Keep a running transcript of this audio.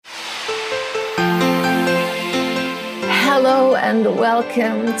Hello and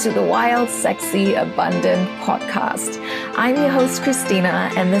welcome to the Wild, Sexy, Abundant podcast. I'm your host,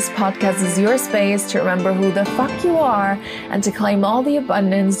 Christina, and this podcast is your space to remember who the fuck you are and to claim all the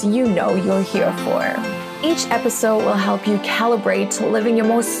abundance you know you're here for. Each episode will help you calibrate to living your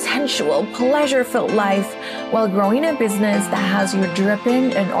most sensual, pleasure-filled life while growing a business that has you dripping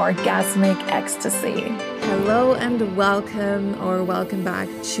in orgasmic ecstasy. Hello and welcome back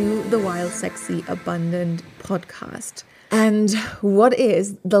to the Wild, Sexy, Abundant podcast. And what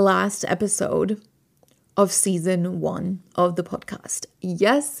is the last episode of season 1 of the podcast?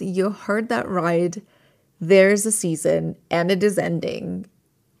 Yes, you heard that right. There's a season and it is ending.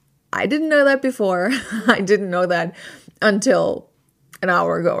 I didn't know that before. I didn't know that until an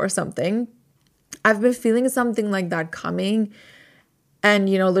hour ago or something. I've been feeling something like that coming. And,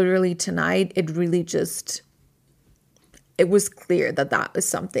 literally tonight, it was clear that that is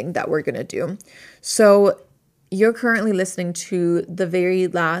something that we're going to do. So you're currently listening to the very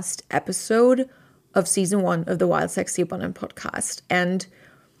last episode of season 1 of the Wild, Sexy, Abundant podcast. And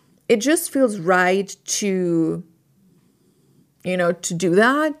it just feels right to do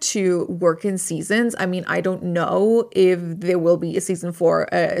that, to work in seasons. I mean, I don't know if there will be a season 4,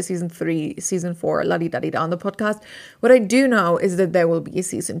 season 3, season 4, la-di-da-di-da on the podcast. What I do know is that there will be a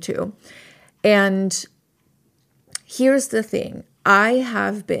season 2. And here's the thing. I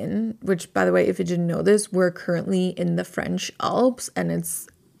have been, which by the way, if you didn't know this, we're currently in the French Alps and it's,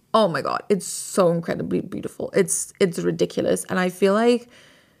 oh my God, it's so incredibly beautiful. It's ridiculous. And I feel like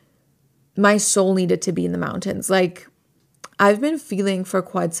my soul needed to be in the mountains. Like, I've been feeling for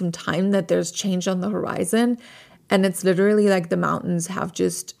quite some time that there's change on the horizon, and it's literally like the mountains have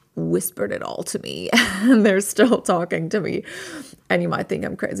just whispered it all to me and they're still talking to me. And you might think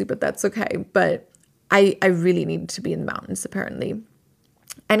I'm crazy, but that's okay. But I really need to be in the mountains, apparently.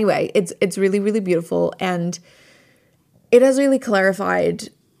 Anyway, it's really, really beautiful, and it has really clarified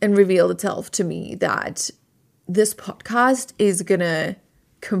and revealed itself to me that this podcast is gonna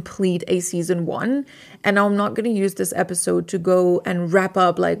complete a season 1, and I'm not going to use this episode to go and wrap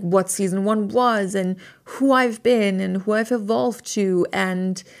up like what season 1 was and who I've been and who I've evolved to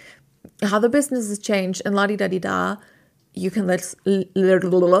and how the business has changed and la-di-da-di-da. You can literally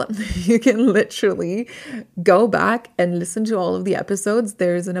go back and listen to all of the episodes.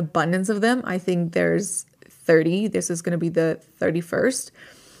 There's an abundance of them. I think there's 30. This is going to be the 31st,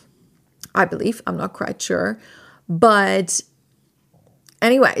 I believe. I'm not quite sure, but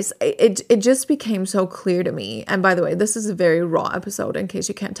anyways, it just became so clear to me. And by the way, this is a very raw episode in case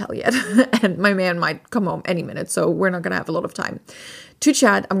you can't tell yet. And my man might come home any minute, so we're not going to have a lot of time to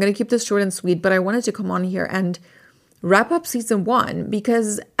chat. I'm going to keep this short and sweet, but I wanted to come on here and wrap up season 1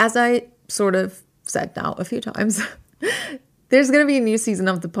 because, as I sort of said now a few times, there's going to be a new season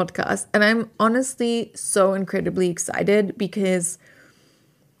of the podcast. And I'm honestly so incredibly excited because,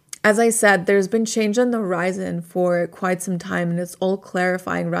 as I said, there's been change on the horizon for quite some time and it's all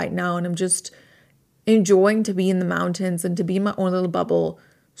clarifying right now. And I'm just enjoying to be in the mountains and to be in my own little bubble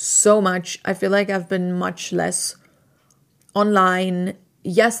so much. I feel like I've been much less online.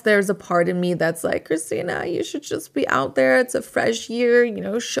 Yes, there's a part in me that's like, Christina, you should just be out there. It's a fresh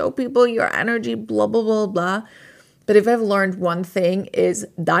year, show people your energy, blah, blah, blah, blah. But if I've learned one thing is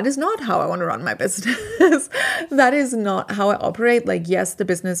that is not how I want to run my business. That is not how I operate. Like, yes, the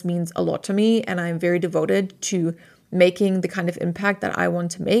business means a lot to me and I'm very devoted to making the kind of impact that I want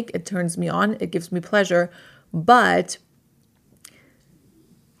to make. It turns me on. It gives me pleasure. But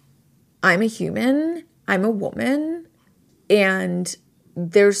I'm a human. I'm a woman. And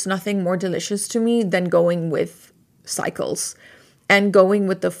there's nothing more delicious to me than going with cycles and going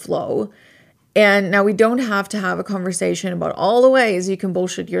with the flow. And now we don't have to have a conversation about all the ways you can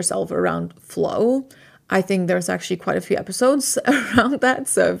bullshit yourself around flow. I think there's actually quite a few episodes around that.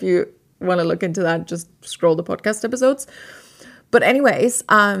 So if you want to look into that, just scroll the podcast episodes. But anyways,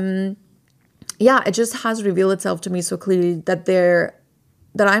 it just has revealed itself to me so clearly that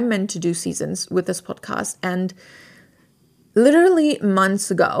I'm meant to do seasons with this podcast. And literally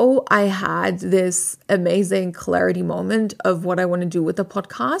months ago, I had this amazing clarity moment of what I want to do with the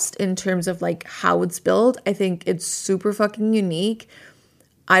podcast in terms of like how it's built. I think it's super fucking unique.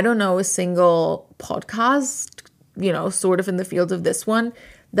 I don't know a single podcast, sort of in the field of this one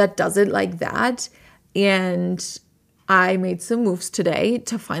that does it like that. And I made some moves today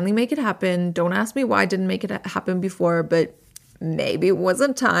to finally make it happen. Don't ask me why I didn't make it happen before, but maybe it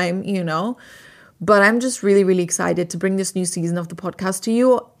wasn't time, But I'm just really, really excited to bring this new season of the podcast to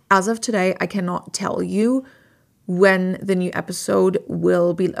you. As of today, I cannot tell you when the new episode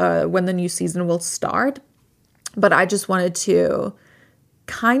will be, when the new season will start. But I just wanted to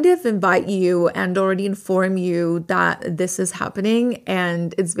kind of invite you and already inform you that this is happening,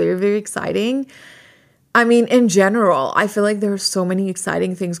 and it's very, very exciting. I mean, in general, I feel like there are so many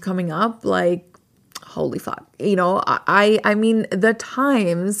exciting things coming up, like, holy fuck, I mean, the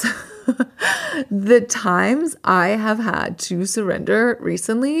times, the times I have had to surrender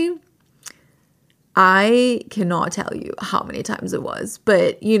recently, I cannot tell you how many times it was.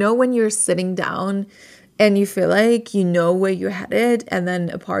 But when you're sitting down and you feel like you know where you're headed, and then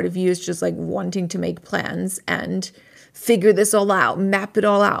a part of you is just like wanting to make plans and figure this all out, map it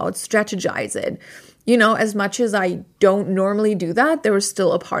all out, strategize it. As much as I don't normally do that, there was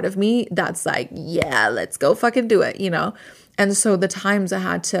still a part of me that's like, yeah, let's go fucking do it, And so the times I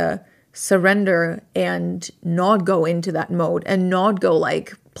had to surrender and not go into that mode and not go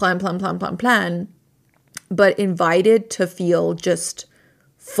like plan, but invited to feel just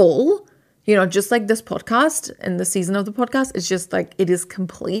full, just like this podcast and the season of the podcast is just like, it is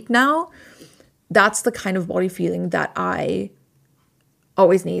complete now. That's the kind of body feeling that I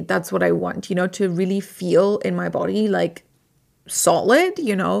always need. That's what I want, to really feel in my body like solid,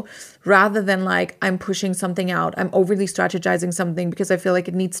 rather than like I'm pushing something out. I'm overly strategizing something because I feel like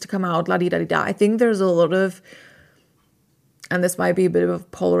it needs to come out, la-di-da-di-da. I think there's a lot of, and this might be a bit of a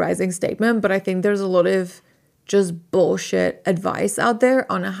polarizing statement, but I think there's a lot of just bullshit advice out there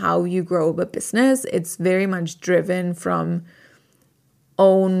on how you grow a business. It's very much driven from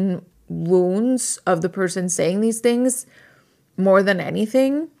own wounds of the person saying these things more than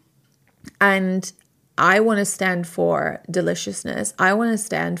anything. And I want to stand for deliciousness. I want to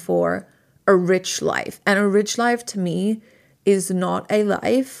stand for a rich life. And a rich life to me is not a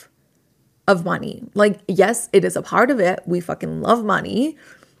life of money. Like, yes, it is a part of it. We fucking love money,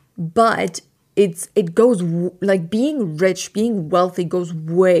 but it goes like being rich, being wealthy goes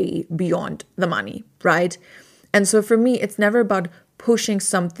way beyond the money, right? And so for me, it's never about pushing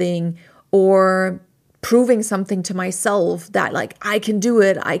something or proving something to myself that like I can do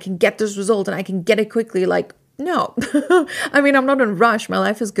it, I can get this result and I can get it quickly. Like, no. I mean, I'm not in a rush. My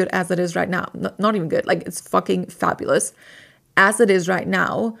life is good as it is right now. Not even good. Like, it's fucking fabulous as it is right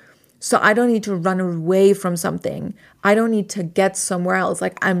now. So I don't need to run away from something. I don't need to get somewhere else.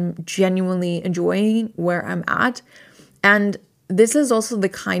 Like, I'm genuinely enjoying where I'm at. And this is also the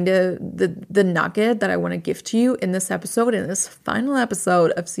kind of the nugget that I want to give to you in this episode, in this final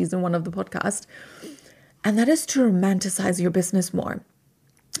episode of season 1 of the podcast. And that is to romanticize your business more.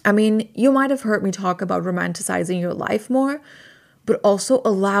 I mean, you might have heard me talk about romanticizing your life more, but also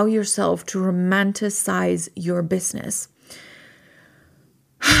allow yourself to romanticize your business.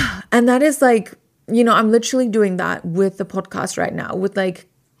 And that is like, I'm literally doing that with the podcast right now, with like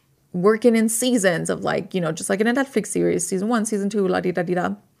working in seasons of like, just like in a Netflix series, season 1, season 2,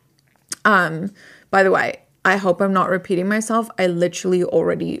 la-di-da-di-da. By the way, I hope I'm not repeating myself. I literally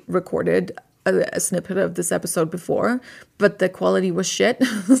already recorded a snippet of this episode before, but the quality was shit.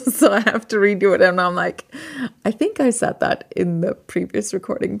 So I have to redo it. And I'm like, I think I said that in the previous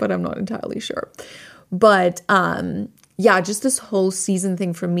recording, but I'm not entirely sure. But, yeah, just this whole season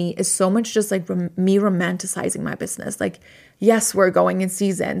thing for me is so much just like me romanticizing my business. Like, yes, we're going in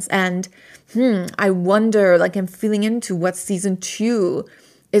seasons, and I wonder, like, I'm feeling into what season 2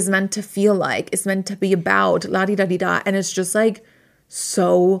 is meant to feel like. It's meant to be about, la-di-da-di-da. And it's just like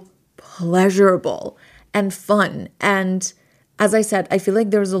so pleasurable and fun. And as I said, I feel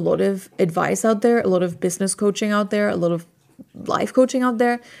like there's a lot of advice out there, a lot of business coaching out there, a lot of life coaching out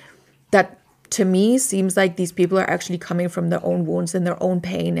there that to me seems like these people are actually coming from their own wounds and their own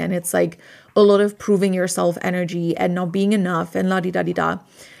pain. And it's like a lot of proving yourself energy and not being enough and la-di-da-di-da.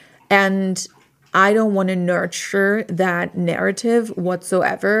 And I don't want to nurture that narrative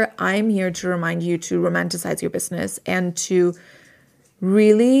whatsoever. I'm here to remind you to romanticize your business and to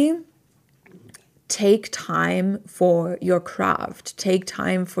really take time for your craft, take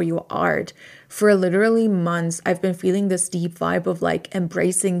time for your art. For literally months, I've been feeling this deep vibe of like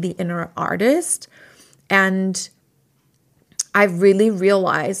embracing the inner artist. And I've really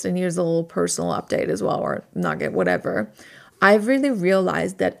realized, and here's a little personal update as well, or nugget, whatever. I've really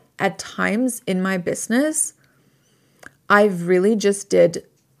realized that at times in my business, I've really just did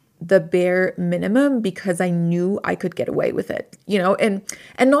the bare minimum because I knew I could get away with it, and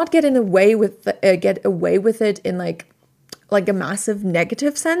not get away with it in like a massive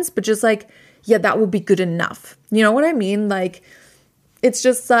negative sense, but just like, yeah, that would be good enough. You know what I mean? Like, it's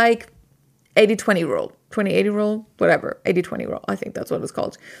just like 80-20 rule, 20-80 rule, whatever, 80-20 rule. I think that's what it's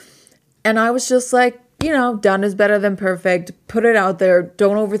called. And I was just like, done is better than perfect. Put it out there.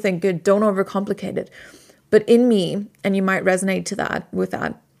 Don't overthink it. Don't overcomplicate it. But in me, and you might resonate with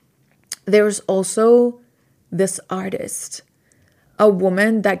that, there's also this artist a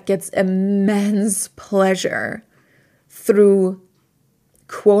woman that gets immense pleasure through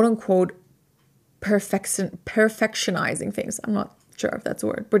quote unquote perfectionizing things. I'm not sure if that's a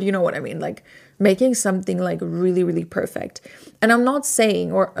word, but you know what I mean, like making something like really, really perfect. And I'm not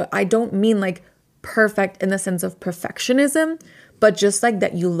saying, or I don't mean like perfect in the sense of perfectionism, but just like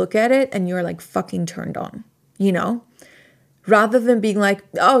that you look at it and you're like fucking turned on, you know, rather than being like,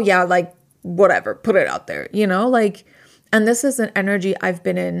 oh yeah, like whatever, put it out there, you know, like, and this is an energy I've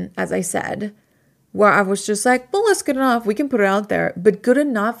been in, as I said, where I was just like, well, it's good enough, we can put it out there. But good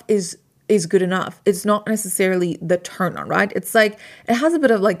enough is good enough. It's not necessarily the turn on, right? It's like, it has a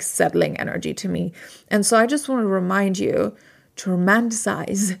bit of like settling energy to me. And so I just want to remind you to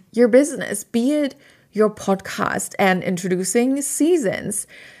romanticize your business, be it your podcast and introducing seasons,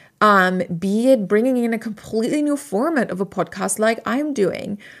 be it bringing in a completely new format of a podcast like I'm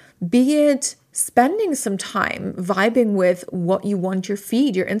doing, be it spending some time vibing with what you want your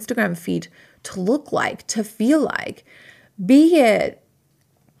feed, your Instagram feed to look like, to feel like, be it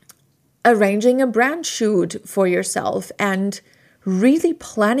arranging a brand shoot for yourself and really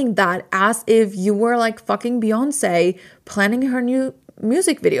planning that as if you were like fucking Beyonce planning her new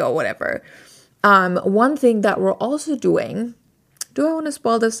music video or whatever. One thing that we're also doing, do I want to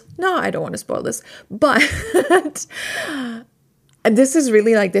spoil this? No, I don't want to spoil this, but this is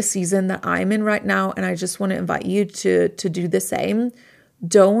really like the season that I'm in right now. And I just want to invite you to do the same.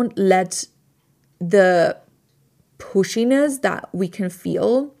 Don't let the pushiness that we can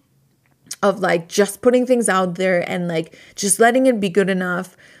feel of like just putting things out there and like just letting it be good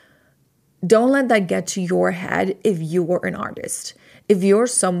enough, don't let that get to your head if you are an artist. If you're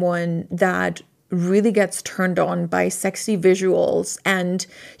someone that really gets turned on by sexy visuals and,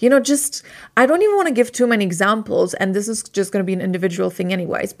 you know, just, I don't even want to give too many examples, and this is just going to be an individual thing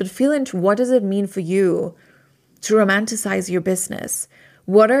anyways, but feel into what does it mean for you to romanticize your business?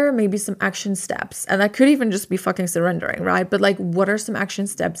 What are maybe some action steps? And that could even just be fucking surrendering, right? But like, what are some action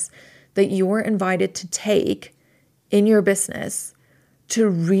steps that you're invited to take in your business to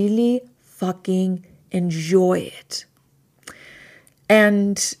really fucking enjoy it?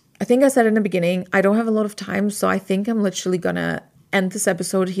 And I think I said in the beginning, I don't have a lot of time, so I think I'm literally gonna end this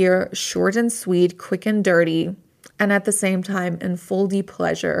episode here, short and sweet, quick and dirty, and at the same time in full deep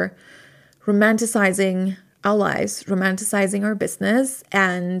pleasure, romanticizing our lives, romanticizing our business.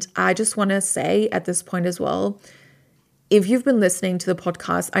 And I just want to say at this point as well, if you've been listening to the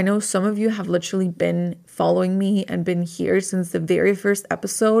podcast, I know some of you have literally been following me and been here since the very first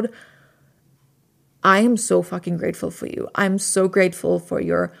episode. I am so fucking grateful for you. I'm so grateful for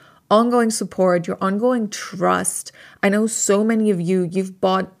your ongoing support, your ongoing trust. I know so many of you, you've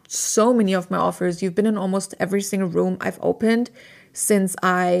bought so many of my offers. You've been in almost every single room I've opened since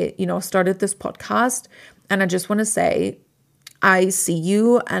I, started this podcast. And I just want to say, I see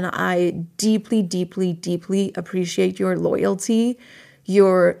you and I deeply, deeply, deeply appreciate your loyalty.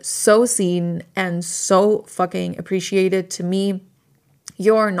 You're so seen and so fucking appreciated to me.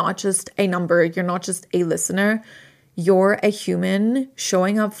 You're not just a number. You're not just a listener. You're a human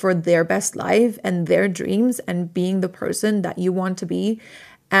showing up for their best life and their dreams and being the person that you want to be.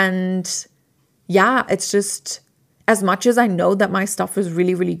 And yeah, it's just, as much as I know that my stuff is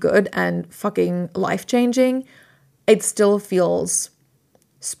really, really good and fucking life-changing, it still feels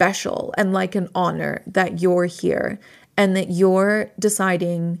special and like an honor that you're here and that you're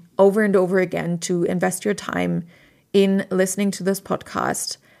deciding over and over again to invest your time in listening to this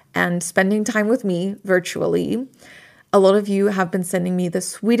podcast and spending time with me virtually. A lot of you have been sending me the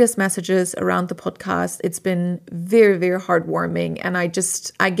sweetest messages around the podcast. It's been very, very heartwarming. And I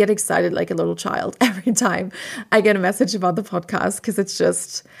get excited like a little child every time I get a message about the podcast because it's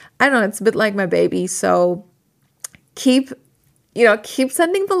just, I don't know, it's a bit like my baby. So keep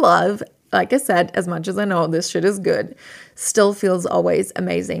sending the love. Like I said, as much as I know this shit is good, still feels always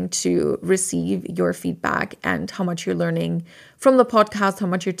amazing to receive your feedback and how much you're learning from the podcast, how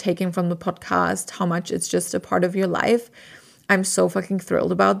much you're taking from the podcast, how much it's just a part of your life. I'm so fucking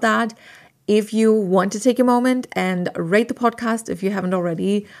thrilled about that. If you want to take a moment and rate the podcast, if you haven't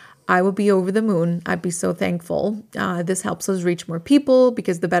already, I would be over the moon. I'd be so thankful. This helps us reach more people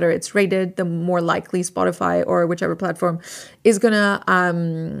because the better it's rated, the more likely Spotify or whichever platform is gonna,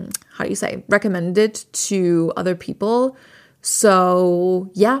 recommend it to other people.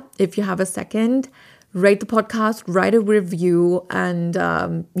 So yeah, if you have a second, rate the podcast, write a review, and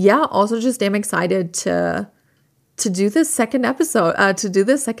also just am excited to do this second episode, to do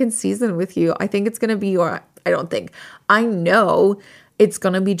this second season with you. I think it's gonna be, I know it's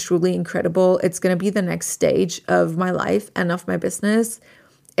going to be truly incredible. It's going to be the next stage of my life and of my business.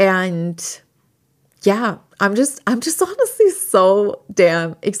 And yeah, I'm just honestly so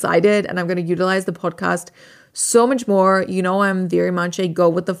damn excited, and I'm going to utilize the podcast so much more. You know, I'm very much a go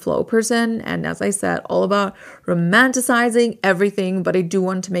with the flow person. And as I said, all about romanticizing everything. But I do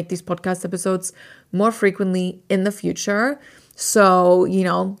want to make these podcast episodes more frequently in the future. So, you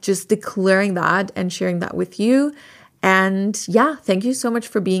know, just declaring that and sharing that with you. And yeah, thank you so much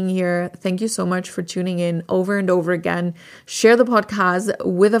for being here. Thank you so much for tuning in over and over again. Share the podcast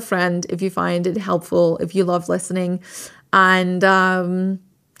with a friend if you find it helpful, if you love listening. And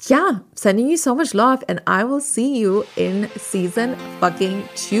yeah, sending you so much love. And I will see you in season fucking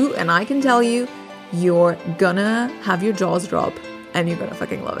 2. And I can tell you, you're gonna have your jaws drop and you're gonna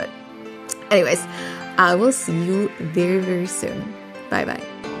fucking love it. Anyways, I will see you very, very soon. Bye bye.